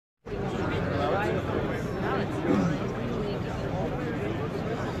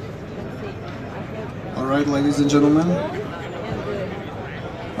Alright, ladies and gentlemen,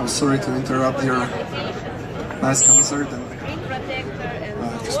 I'm sorry to interrupt your nice concert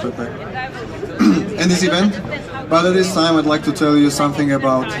and to step back in this event, but at this time I'd like to tell you something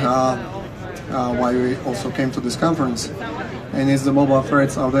about why we also came to this conference, and it's the mobile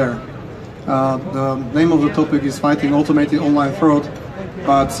threats out there. The name of the topic is Fighting Automated Online Fraud,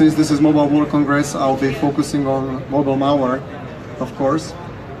 but since this is Mobile World Congress, I'll be focusing on mobile malware, of course,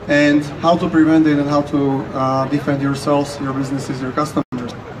 and how to prevent it and how to defend yourselves, your businesses, your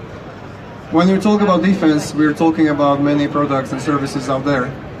customers. When we talk about defense, we're talking about many products and services out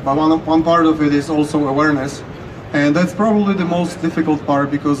there, but one part of it is also awareness, and that's probably the most difficult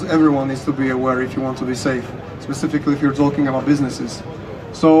part because everyone needs to be aware if you want to be safe, specifically if you're talking about businesses.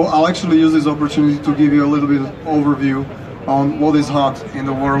 So I'll actually use this opportunity to give you a little bit of overview on what is hot in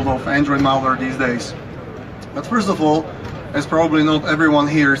the world of Android malware these days. But first of all, as probably not everyone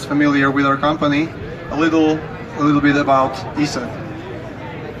here is familiar with our company, a little bit about ESET.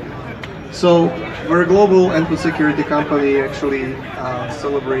 So we're a global endpoint security company, actually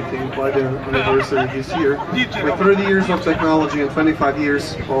celebrating quite an anniversary this year. With 30 years of technology and 25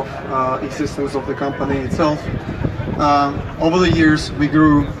 years of existence of the company itself. Over the years we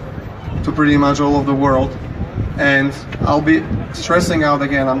grew to pretty much all of the world, and I'll be stressing out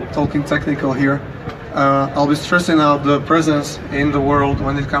again, I'm talking technical here, I'll be stressing out the presence in the world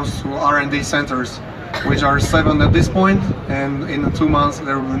when it comes to R&D centers, which are 7 at this point, and in 2 months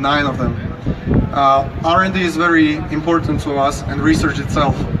there will be 9 of them. R&D is very important to us, and research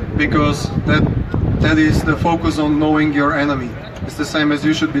itself, because that is the focus on knowing your enemy. It's the same as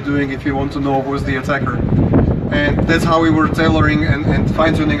you should be doing if you want to know who's the attacker. And that's how we were tailoring and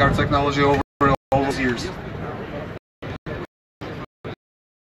fine-tuning our technology over all those years.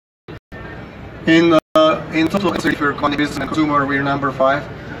 In total, if you're calling business and consumer, we're number 5.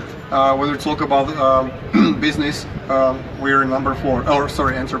 When we talk about business, we're number 4. Oh,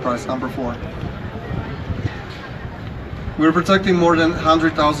 sorry, enterprise, number 4. We're protecting more than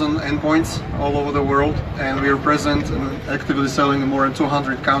 100,000 endpoints all over the world, and we are present and actively selling in more than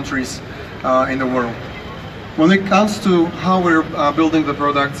 200 countries in the world. When it comes to how we're building the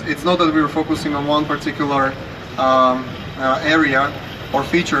products, it's not that we're focusing on one particular area or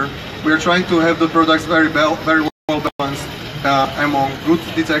feature. We're trying to have the products very well balanced among good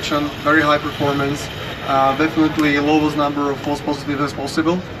detection, very high performance, definitely lowest number of false positives as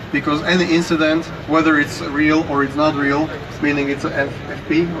possible, because any incident, whether it's real or it's not real, meaning it's an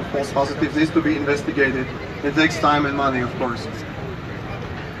FP or false positives, needs to be investigated. It takes time and money, of course.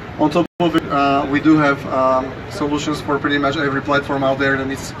 On top of it, we do have solutions for pretty much every platform out there that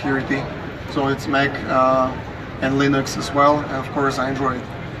needs security. So it's Mac and Linux as well, and of course Android.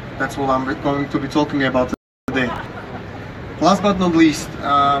 That's what I'm going to be talking about today. Last but not least,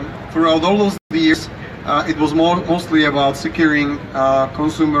 throughout all those years, it was mostly about securing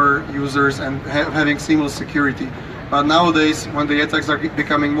consumer users and having seamless security. But nowadays, when the attacks are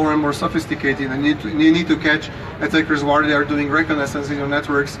becoming more and more sophisticated, and you need to catch attackers while they are doing reconnaissance in your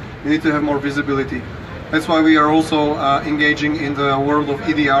networks, you need to have more visibility. That's why we are also engaging in the world of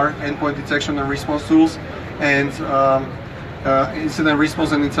EDR, endpoint detection and response tools, and incident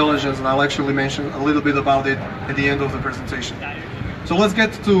response and intelligence, and I'll actually mention a little bit about it at the end of the presentation. So let's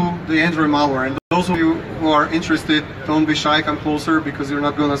get to the Android malware, and those of you who are interested, don't be shy, come closer, because you're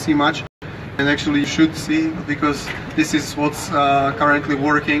not going to see much. And actually you should see, because this is what's currently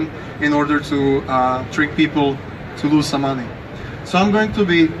working in order to trick people to lose some money. So I'm going to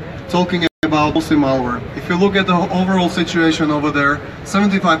be talking about mostly malware. If you look at the overall situation over there,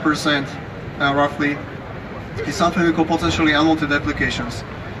 75% roughly is something we call potentially unwanted applications.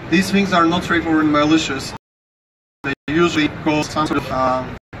 These things are not straightforward and malicious. They usually cause some sort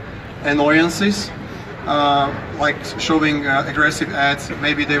of annoyances, like showing aggressive ads.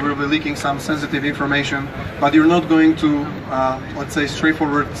 Maybe they will be leaking some sensitive information, but you're not going to, let's say,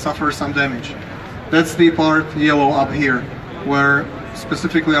 straightforward suffer some damage. That's the part yellow up here, where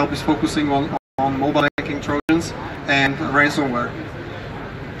specifically I'll be focusing on mobile banking Trojans and ransomware.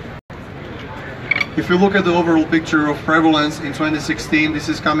 If you look at the overall picture of prevalence in 2016, this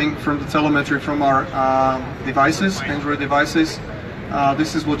is coming from the telemetry from our devices, Android devices.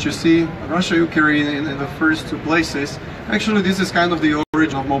 This is what you see. Russia, Ukraine in the first 2 places. Actually, this is kind of the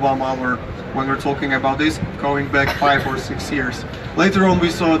origin of mobile malware when we're talking about this, going back 5 or 6 years. Later on,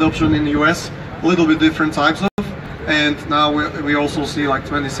 we saw adoption in the US, a little bit different types of, and now we also see, like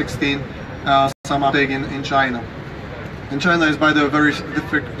 2016, some uptake in China. And China is by the very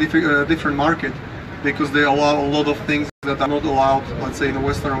different market, because they allow a lot of things that are not allowed, let's say, in the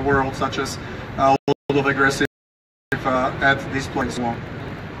Western world, such as a lot of aggressive ad displays.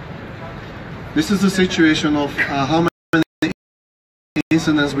 This is the situation of how many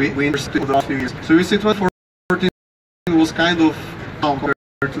incidents we invested over the last few years. So you see 2014 was kind of compared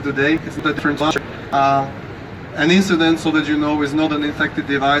to today. It's not a different an incident, so that you know, is not an infected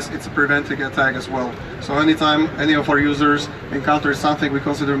device, it's a preventing attack as well. So anytime any of our users encounter something we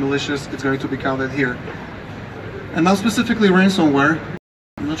consider malicious, it's going to be counted here. And now specifically ransomware,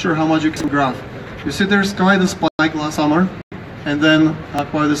 I'm not sure how much you can graph. You see there's quite a spike last summer, and then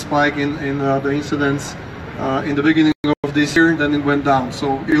quite a spike in the incidents in the beginning of this year, then it went down.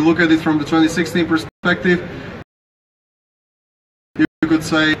 So you look at it from the 2016 perspective, you could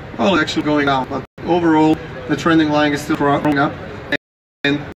say, well, it's actually going down, but overall the trending line is still growing up,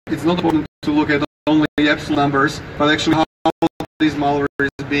 and it's not important to look at only the absolute numbers, but actually how this malware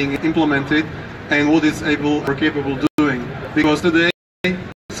is being implemented and what it's able or capable of doing. Because today,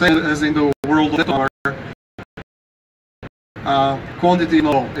 same as in the world of malware, quantity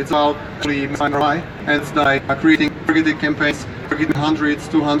no, it's about actually ROI, and it's by creating targeted campaigns, targeting hundreds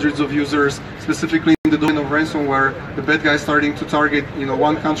to hundreds of users, specifically in the domain of ransomware. The bad guys starting to target,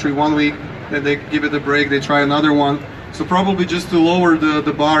 one country 1 week, then they give it a break, they try another one. So probably just to lower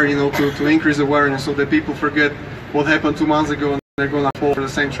the bar, to increase awareness, so that people forget what happened 2 months ago and they're gonna fall for the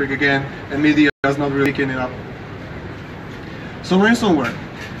same trick again, and media is not really picking it up. So ransomware,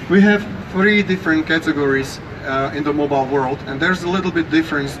 we have 3 different categories in the mobile world, and there's a little bit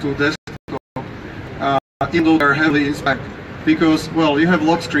difference to desktop, even though they're heavily inspected. Because, well, you have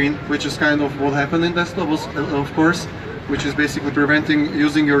lock screen, which is kind of what happened in desktop, of course, which is basically preventing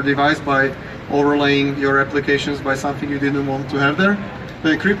using your device by overlaying your applications by something you didn't want to have there.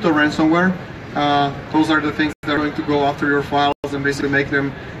 Then crypto ransomware, those are the things that are going to go after your files and basically make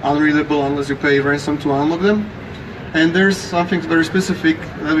them unreadable unless you pay ransom to unlock them. And there's something very specific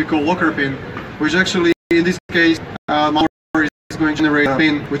that we call locker pin, which actually, in this case, malware is going to generate a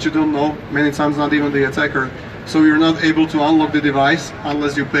pin which you don't know, many times not even the attacker. So you're not able to unlock the device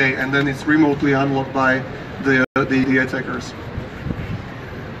unless you pay, and then it's remotely unlocked by the attackers.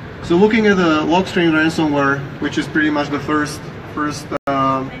 So looking at the lock screen ransomware, which is pretty much the first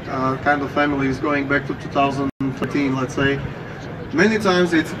kind of family, is going back to 2013, let's say. Many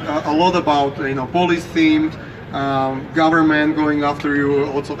times it's a lot about police themed, government going after you,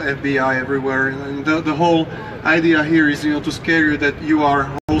 lots of FBI everywhere, and the whole idea here is to scare you that you are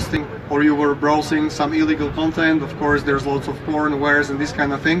hosting or you were browsing some illegal content. Of course, there's lots of porn, wares, and these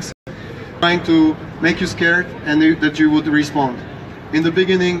kind of things, trying to make you scared and that you would respond. In the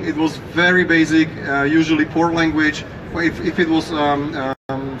beginning, it was very basic, usually poor language. If it was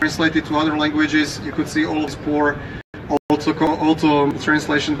translated to other languages, you could see all this poor, auto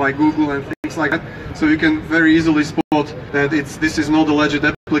translation by Google and things like that. So you can very easily spot that this is not a legit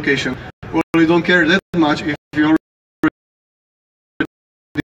application. Well, you don't care that much if you already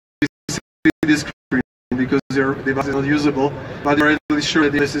see this screen because your device is not usable, but you're really sure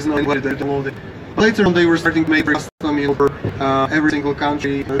that this is not legit, that you download it. Later on, they were starting to make custom for every single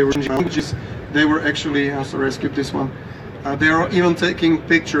country. They were changing languages. They were actually, sorry, I skipped this one. They are even taking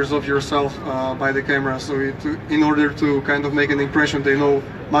pictures of yourself by the camera, so in order to kind of make an impression, they know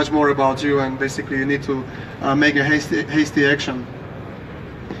much more about you, and basically you need to make a hasty action.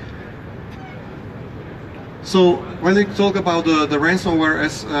 So when we talk about the ransomware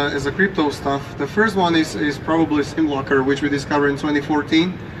as a crypto stuff, the first one is probably SimBlocker, which we discovered in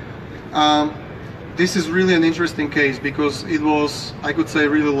 2014. This is really an interesting case because it was, I could say,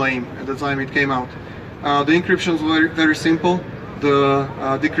 really lame at the time it came out. The encryptions were very simple. The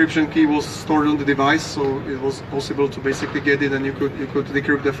decryption key was stored on the device, so it was possible to basically get it and you could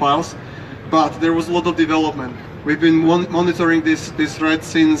decrypt the files. But there was a lot of development. We've been monitoring this threat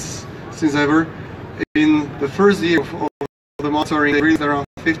since ever. In the first year of the monitoring, they released around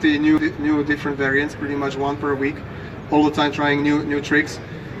 50 new different variants, pretty much one per week, all the time trying new tricks.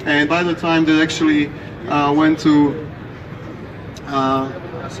 And by the time they actually went to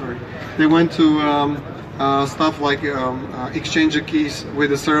stuff like exchange the keys with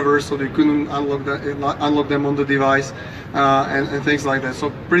the server, so they couldn't unlock them on the device, and things like that.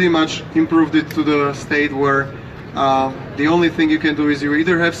 So pretty much improved it to the state where the only thing you can do is you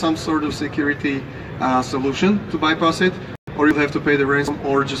either have some sort of security solution to bypass it, or you have to pay the ransom,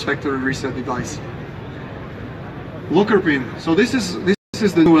 or just factory reset device. Locker pin. So this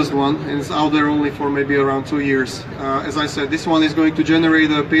is the newest one, and it's out there only for maybe around 2 years. As I said, this one is going to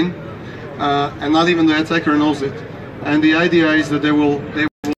generate a pin, and not even the attacker knows it. And the idea is that they will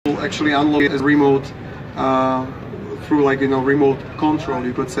actually unlock it as remote through remote control,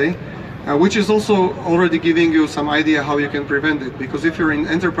 you could say, which is also already giving you some idea how you can prevent it. Because if you're in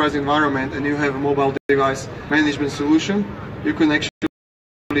enterprise environment and you have a mobile device management solution, you can actually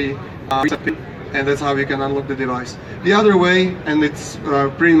reset PIN, and that's how you can unlock the device. The other way, and it's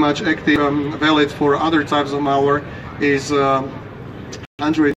pretty much active, valid for other types of malware, is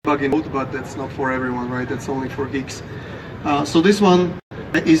Android plugin mode, but that's not for everyone, right? That's only for geeks. So this one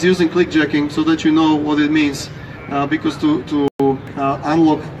is using clickjacking so that you know what it means, because to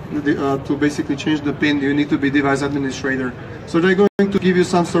unlock, to basically change the PIN, you need to be device administrator. So they're going to give you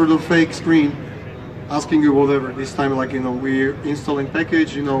some sort of fake screen asking you whatever. This time, like, we're installing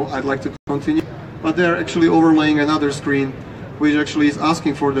package, I'd like to continue. But they're actually overlaying another screen which actually is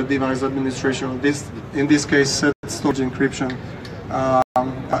asking for the device administration. In this case, set storage encryption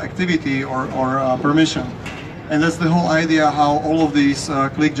activity or permission. And that's the whole idea how all of these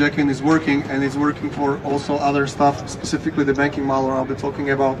clickjacking is working, and it's working for also other stuff, specifically the banking malware I'll be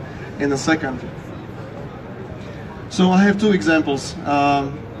talking about in a second. So I have two examples.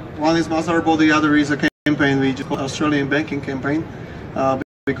 One is Mazarbot, the other is a campaign we call Australian banking campaign,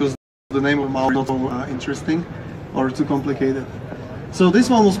 because the name of malware is not so interesting or too complicated. So this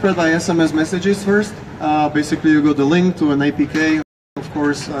one was spread by SMS messages first. Basically you got the link to an APK, of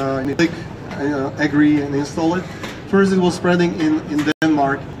course, you click, agree and install it. First it was spreading in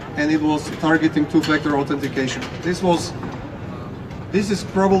Denmark, and it was targeting two-factor authentication. This is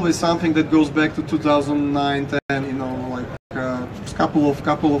probably something that goes back to 2009, 10, like couple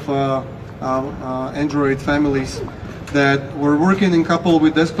of Android families that were working in couple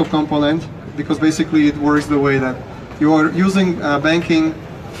with desktop component, because basically it works the way that you are using banking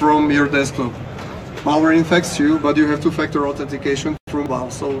from your desktop. Malware infects you, but you have two-factor authentication through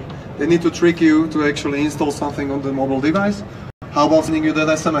mobile. So they need to trick you to actually install something on the mobile device. How about sending you that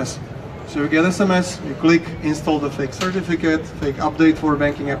SMS? So you get SMS, you click install the fake certificate, fake update for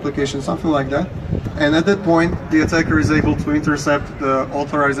banking application, something like that. And at that point, the attacker is able to intercept the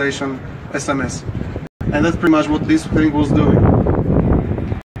authorization SMS. And that's pretty much what this thing was doing.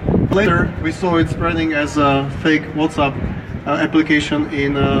 Later, we saw it spreading as a fake WhatsApp application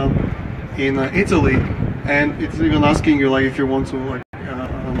in Italy, and it's even asking you, like, if you want to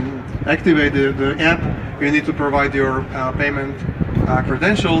activate the app, you need to provide your payment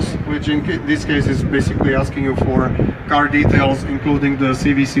credentials, which in this case is basically asking you for card details, including the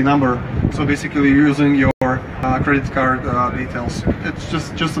CVC number. So basically using your credit card details. It's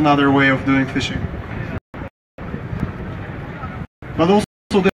just another way of doing phishing. But also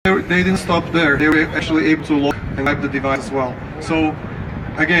they didn't stop there. They were actually able to lock and wipe the device as well. So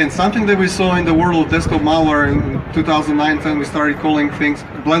again, something that we saw in the world of desktop malware in 2009-10, we started calling things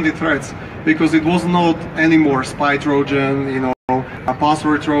blended threats, because it was not anymore spy Trojan, a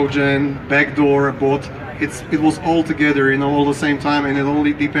password Trojan, backdoor, a bot. It was all together, all the same time, and it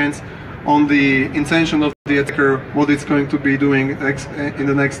only depends on the intention of the attacker, what it's going to be doing in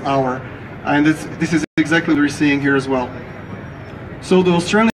the next hour. And this is exactly what we're seeing here as well. So the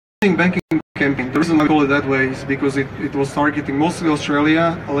Australian banking campaign, the reason I call it that way is because it was targeting mostly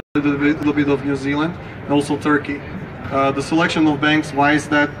Australia, a little bit of New Zealand, and also Turkey. The selection of banks, why is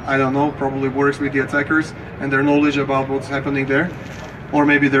that? I don't know, probably works with the attackers and their knowledge about what's happening there, or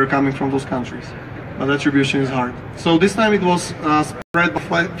maybe they're coming from those countries. But attribution is hard. So this time it was spread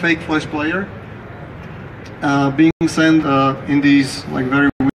by fake flash player, being sent in these very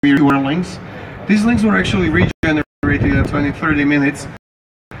weird URL links. These links were actually regenerated at 20-30 minutes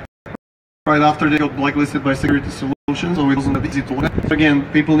right after they got blacklisted by security solutions, so it wasn't that easy to look at. Again,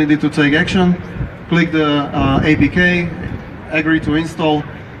 people needed to take action, click the APK, agree to install,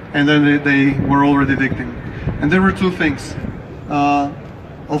 and then they were already victim. And there were two things.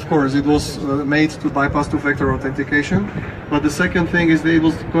 Of course, it was made to bypass two-factor authentication, but the second thing is that it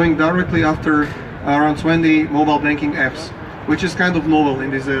was going directly after around 20 mobile banking apps, which is kind of novel in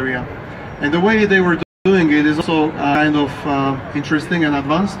this area. And the way they were doing it is also kind of interesting and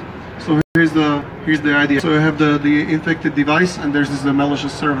advanced. So here's the idea. So you have the infected device, and there's this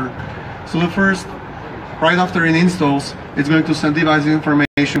malicious server. So the first, right after it installs, it's going to send device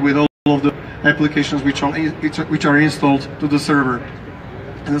information with all of the applications which are installed to the server.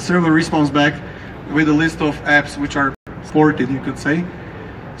 And the server responds back with a list of apps which are supported, you could say.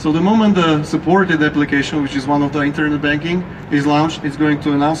 So the moment the supported application, which is one of the internet banking, is launched, it's going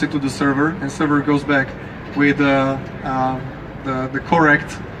to announce it to the server, and server goes back with the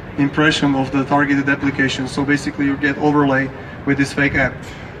correct impression of the targeted application. So basically you get overlay with this fake app.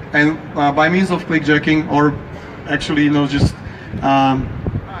 And by means of clickjacking, or actually just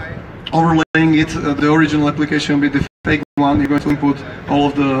overlaying it, the original application with the fake one, you're going to input all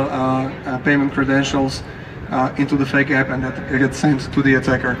of the payment credentials into the fake app, and that gets sent to the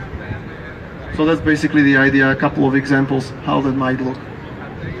attacker. So that's basically the idea, a couple of examples how that might look.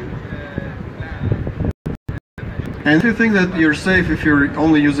 And if you think that you're safe if you're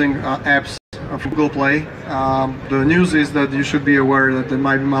only using apps of Google Play, the news is that you should be aware that there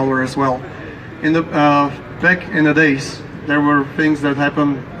might be malware as well. In the back in the days, there were things that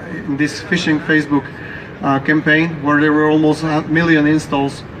happened in this phishing Facebook campaign where there were almost 1 million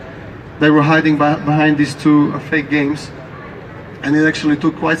installs. They were hiding behind these two fake games, and it actually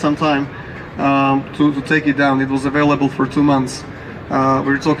took quite some time to take it down. It was available for 2 months.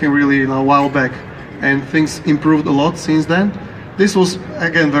 We're talking really a while back, and things improved a lot since then. This was,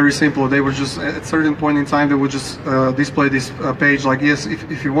 again, very simple. They were just, at a certain point in time, they would just display this page like, yes,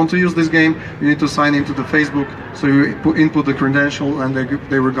 if you want to use this game, you need to sign into the Facebook. So you input the credential and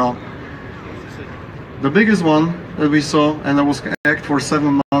they were gone. The biggest one that we saw, and that was active for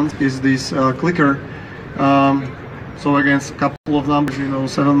 7 months, is this clicker. So again, a couple of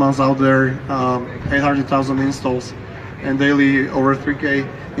numbers, 7 months out there, 800,000 installs, and daily over 3K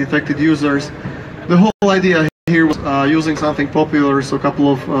infected users. The whole idea here was using something popular, so a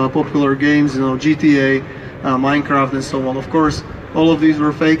couple of popular games, GTA, Minecraft, and so on. Of course, all of these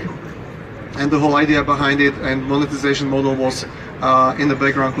were fake, and the whole idea behind it and monetization model was in the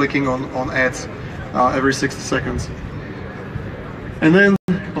background clicking on ads every 60 seconds. And then,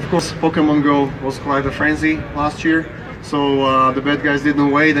 of course, Pokemon Go was quite a frenzy last year, so the bad guys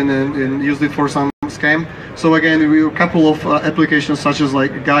didn't wait and used it for some scam. So again, we have a couple of applications such as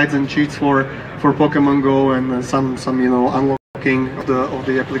like guides and cheats for Pokemon Go, and some unlocking of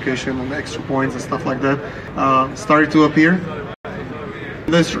the application and extra points and stuff like that started to appear.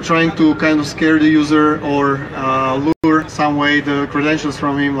 That's trying to kind of scare the user or lure some way the credentials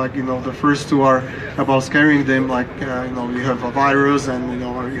from him. Like the first two are about scaring them, like you have a virus and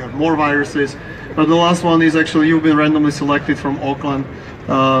or you have more viruses. But the last one is actually you've been randomly selected from Auckland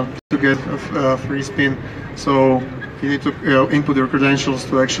to get a free spin. So you need to input your credentials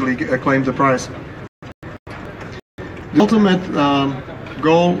to actually claim the prize. The ultimate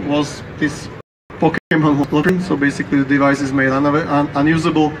goal was this Pokemon blocking, so basically the device is made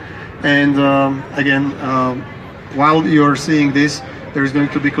unusable, and again, while you're seeing this, there is going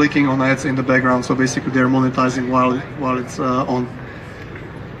to be clicking on ads in the background, so basically they're monetizing while it's on.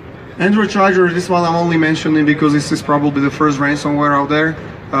 Android Charger, this one I'm only mentioning because this is probably the first ransomware out there.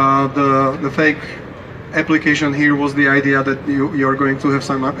 The fake application here was the idea that you're going to have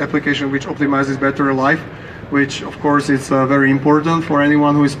some application which optimizes battery life, which of course is very important for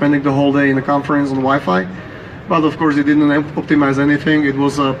anyone who is spending the whole day in a conference on Wi-Fi. But of course it didn't optimize anything. It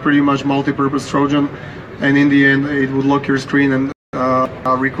was a pretty much multi-purpose Trojan, and in the end it would lock your screen and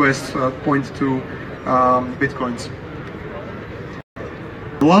request point to bitcoins.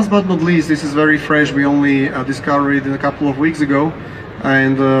 Last but not least, this is very fresh. We only discovered it a couple of weeks ago,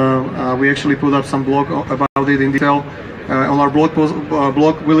 and we actually put up some blog about it in detail on our blog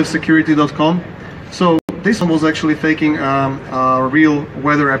willivesecurity.com. So this one was actually faking a real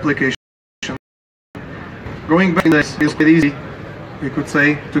weather application. Going back in this is quite easy, we could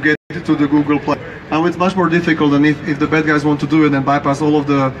say, to get to the Google Play. Now it's much more difficult, and if the bad guys want to do it and bypass all of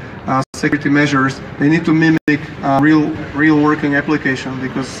the security measures, they need to mimic real working application,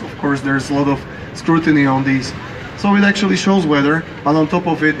 because of course there's a lot of scrutiny on these. So it actually shows weather, but on top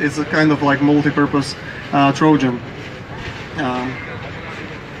of it, it's a kind of like multi-purpose Trojan.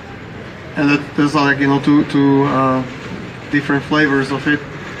 And there's like two different flavors of it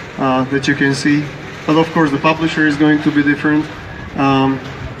that you can see. But of course the publisher is going to be different,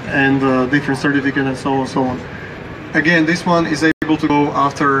 and different certificate and so on and so on. Again, this one is able to go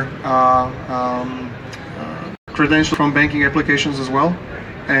after credentials from banking applications as well,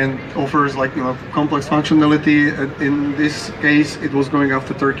 and offers like complex functionality. In this case, it was going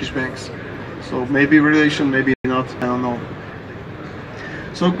after Turkish banks. So maybe relation, maybe not, I don't know.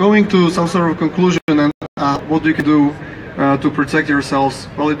 So going to some sort of conclusion and what you can do to protect yourselves.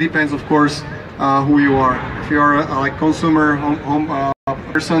 Well, it depends, of course, who you are. If you are a like consumer home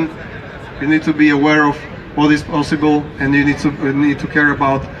person, you need to be aware of what is possible, and you need to care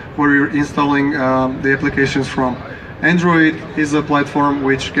about where you're installing the applications from. Android is a platform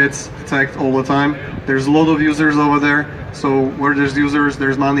which gets attacked all the time. There's a lot of users over there, so where there's users,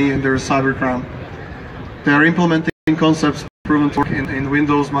 there's money and there's cybercrime. They are implementing concepts proven to work in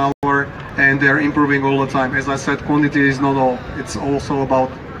Windows malware, and they are improving all the time. As I said, quantity is not all. It's also about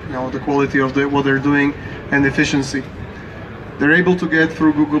the quality of what they're doing and efficiency. They're able to get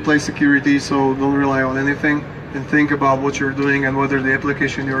through Google Play security, so don't rely on anything, and think about what you're doing and whether the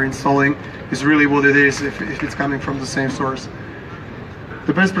application you're installing is really what it is, if it's coming from the same source.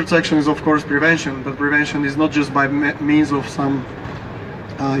 The best protection is of course prevention, but prevention is not just by means of some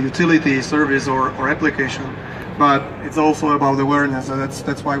utility, service or application, but it's also about awareness, and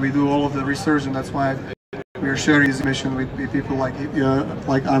that's why we do all of the research, and that's why we are sharing this mission with people like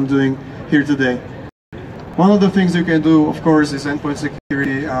I'm doing here today. One of the things you can do, of course, is endpoint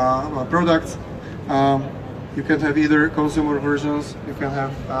security products. You can have either consumer versions, you can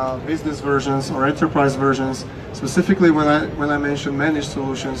have business versions or enterprise versions. Specifically when I mention managed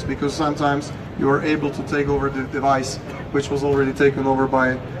solutions, because sometimes you are able to take over the device which was already taken over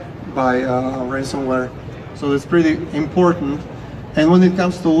by ransomware. So that's pretty important. And when it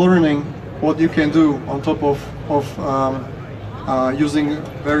comes to learning what you can do on top of using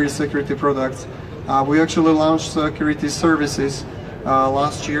various security products, we actually launched security services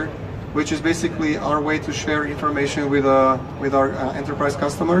last year, which is basically our way to share information with our enterprise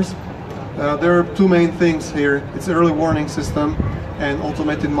customers. There are two main things here. It's early warning system and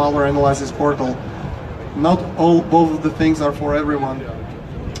automated malware analysis portal. Not both of the things are for everyone.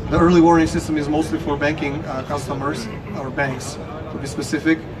 The early warning system is mostly for banking customers, or banks to be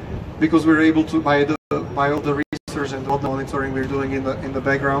specific, because we're able to, by all the research and all the monitoring we're doing in the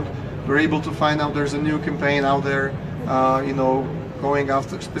background, we're able to find out there's a new campaign out there, going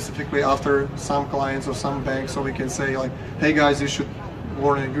specifically after some clients or some banks, so we can say like, hey guys, you should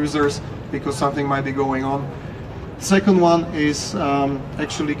warn your users because something might be going on. Second one is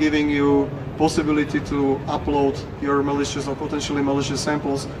actually giving you possibility to upload your malicious or potentially malicious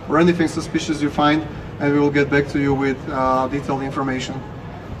samples or anything suspicious you find, and we will get back to you with detailed information.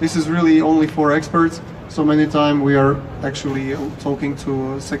 This is really only for experts, so many times we are actually talking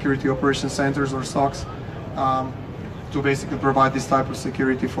to security operations centers or SOCs to basically provide this type of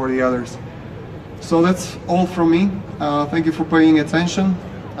security for the others. So that's all from me. Thank you for paying attention.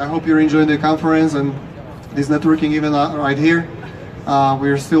 I hope you're enjoying the conference and this networking event right here.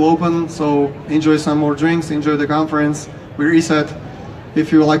 We're still open, so enjoy some more drinks, enjoy the conference. We're ESET.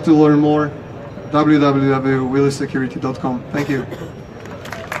 If you would like to learn more, www.willysecurity.com. Thank you.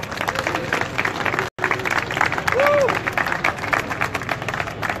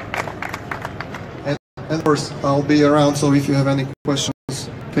 And of course, I'll be around, so if you have any questions,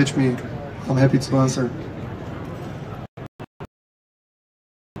 catch me. I'm happy to answer.